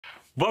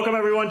Welcome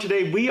everyone.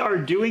 Today we are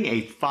doing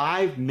a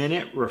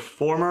 5-minute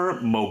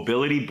reformer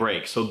mobility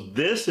break. So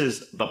this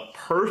is the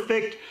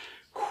perfect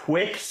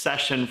quick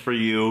session for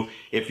you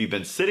if you've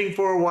been sitting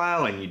for a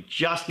while and you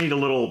just need a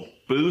little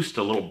boost,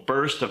 a little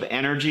burst of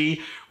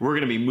energy. We're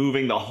going to be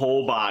moving the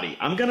whole body.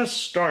 I'm going to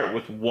start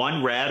with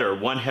one red or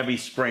one heavy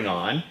spring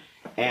on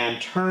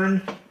and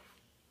turn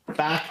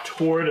back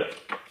toward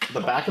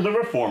the back of the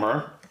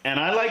reformer. And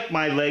I like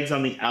my legs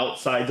on the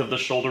outsides of the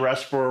shoulder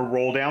rest for a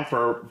roll down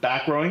for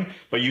back rowing,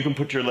 but you can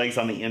put your legs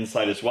on the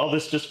inside as well.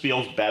 This just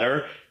feels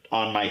better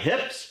on my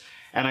hips.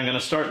 And I'm gonna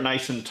start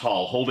nice and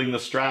tall, holding the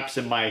straps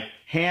in my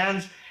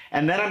hands.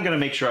 And then I'm gonna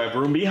make sure I have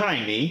room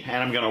behind me, and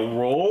I'm gonna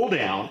roll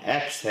down,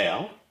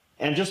 exhale,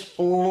 and just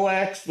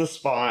flex the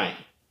spine.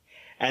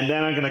 And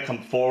then I'm gonna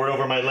come forward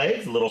over my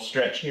legs, a little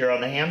stretch here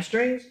on the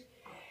hamstrings,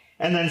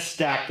 and then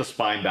stack the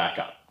spine back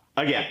up.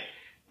 Again,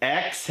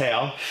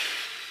 exhale,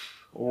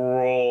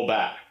 roll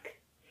back,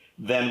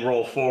 then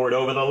roll forward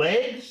over the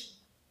legs,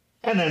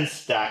 and then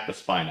stack the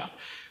spine up.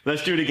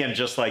 Let's do it again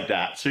just like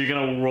that. So you're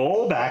gonna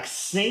roll back,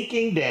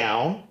 sinking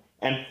down,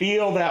 and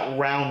feel that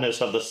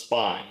roundness of the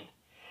spine.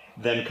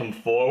 Then come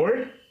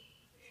forward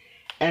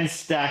and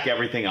stack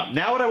everything up.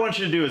 Now what I want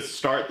you to do is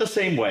start the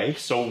same way.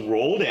 So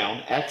roll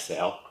down,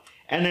 exhale,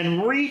 and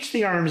then reach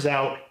the arms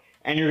out,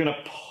 and you're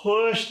gonna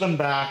push them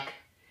back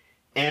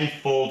and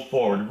fold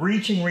forward,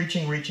 reaching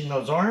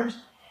those arms.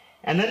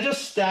 And then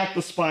just stack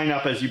the spine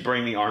up as you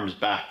bring the arms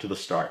back to the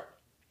start.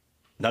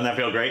 Doesn't that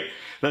feel great?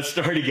 Let's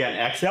start again.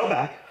 Exhale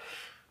back.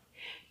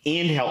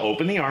 Inhale,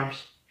 open the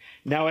arms.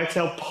 Now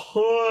exhale,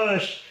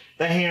 push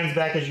the hands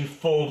back as you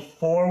fold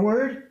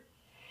forward.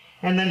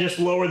 And then just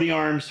lower the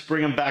arms,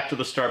 bring them back to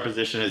the start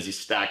position as you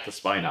stack the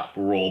spine up.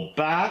 Roll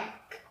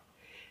back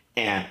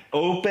and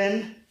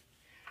open.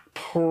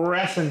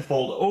 Press and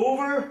fold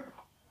over.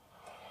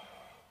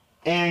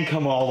 And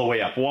come all the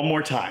way up. One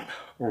more time.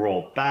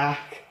 Roll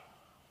back.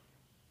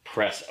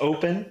 Press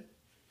open,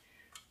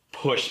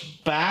 push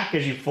back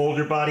as you fold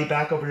your body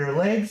back over your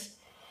legs,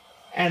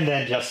 and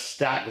then just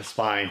stack the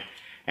spine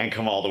and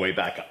come all the way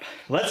back up.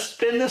 Let's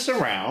spin this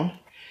around,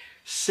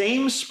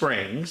 same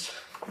springs,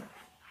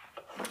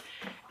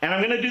 and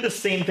I'm gonna do the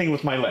same thing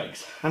with my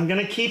legs. I'm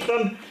gonna keep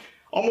them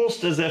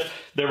almost as if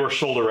there were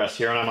shoulder rests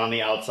here and I'm on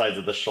the outsides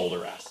of the shoulder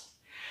rests.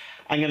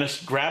 I'm gonna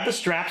grab the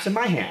straps in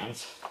my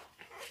hands,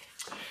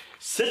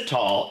 sit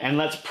tall, and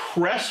let's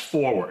press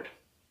forward.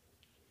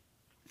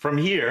 From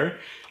here,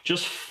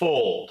 just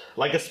fold,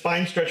 like a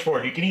spine stretch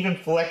forward. You can even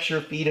flex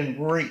your feet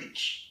and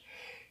reach.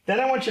 Then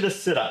I want you to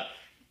sit up.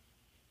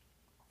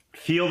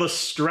 Feel the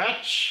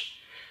stretch,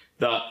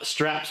 the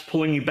straps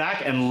pulling you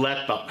back, and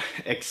let them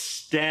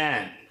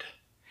extend.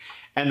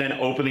 And then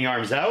open the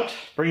arms out,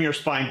 bring your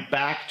spine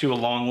back to a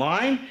long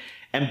line,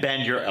 and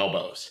bend your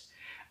elbows.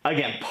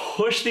 Again,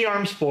 push the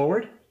arms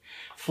forward,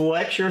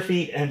 flex your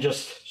feet, and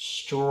just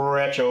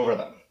stretch over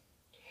them.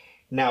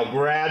 Now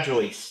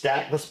gradually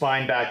stack the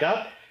spine back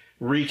up,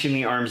 reaching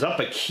the arms up,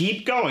 but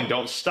keep going.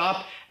 Don't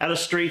stop at a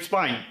straight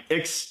spine.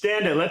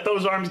 Extend it. Let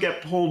those arms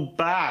get pulled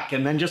back,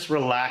 and then just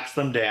relax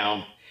them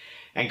down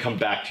and come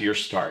back to your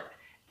start.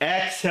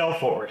 Exhale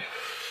forward.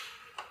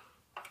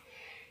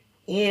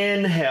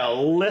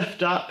 Inhale,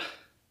 lift up.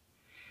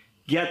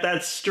 Get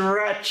that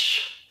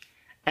stretch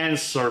and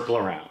circle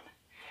around.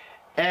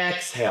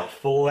 Exhale,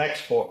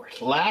 flex forward.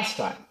 Last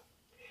time.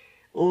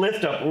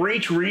 Lift up,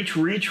 reach,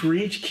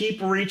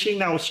 keep reaching.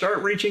 Now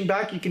start reaching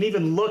back. You can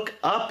even look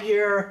up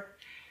here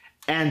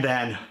and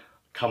then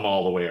come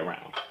all the way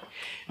around.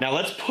 Now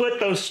let's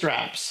put those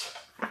straps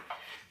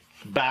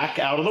back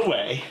out of the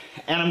way.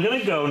 And I'm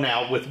gonna go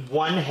now with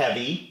one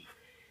heavy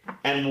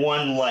and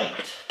one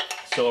light.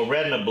 So a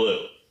red and a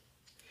blue.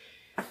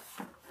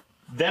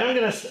 Then I'm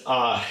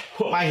gonna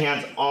put my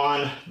hands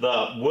on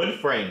the wood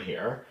frame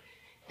here,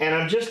 and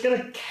I'm just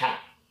gonna cap.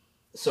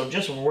 So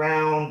just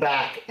round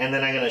back, and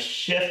then I'm gonna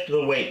shift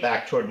the weight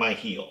back toward my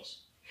heels.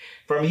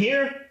 From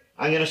here,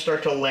 I'm gonna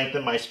start to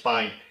lengthen my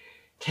spine,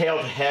 tail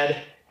to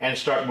head, and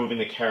start moving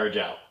the carriage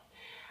out.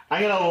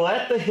 I'm gonna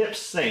let the hips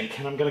sink,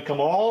 and I'm gonna come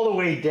all the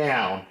way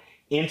down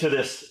into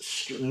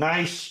this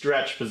nice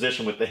stretch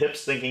position with the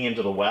hips sinking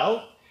into the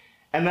well.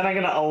 And then I'm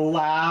gonna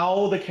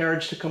allow the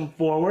carriage to come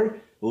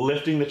forward,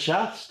 lifting the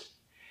chest.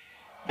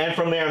 And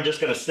from there, I'm just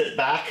gonna sit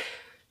back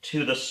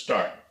to the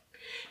start.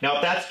 Now,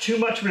 if that's too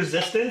much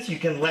resistance, you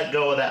can let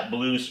go of that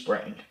blue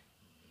spring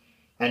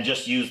and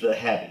just use the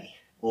heavy.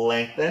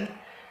 Lengthen,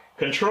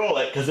 control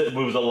it because it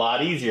moves a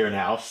lot easier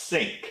now.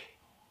 Sink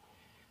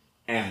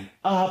and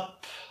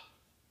up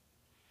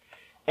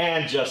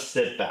and just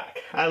sit back.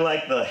 I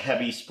like the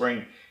heavy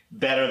spring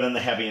better than the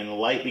heavy and the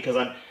light because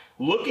I'm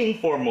looking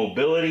for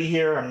mobility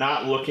here. I'm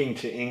not looking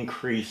to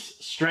increase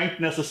strength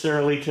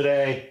necessarily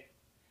today.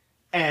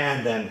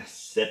 And then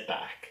sit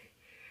back.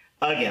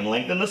 Again,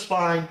 lengthen the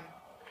spine.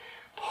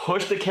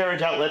 Push the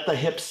carriage out, let the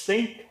hips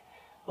sink,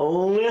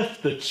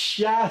 lift the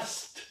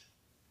chest,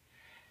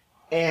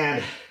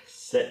 and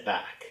sit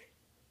back.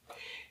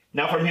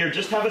 Now from here,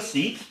 just have a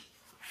seat,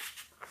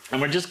 and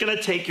we're just gonna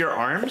take your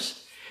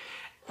arms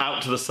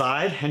out to the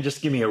side and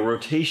just give me a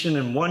rotation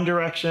in one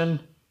direction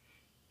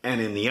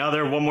and in the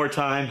other. One more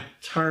time.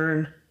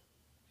 Turn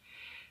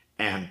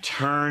and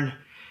turn.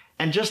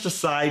 And just a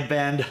side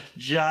bend,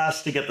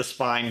 just to get the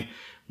spine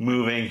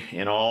moving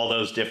in all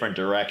those different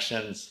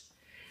directions.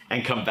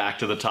 And come back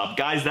to the top.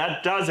 Guys,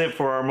 that does it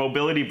for our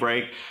mobility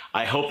break.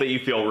 I hope that you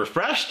feel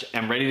refreshed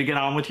and ready to get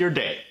on with your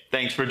day.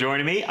 Thanks for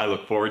joining me. I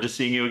look forward to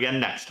seeing you again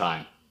next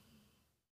time.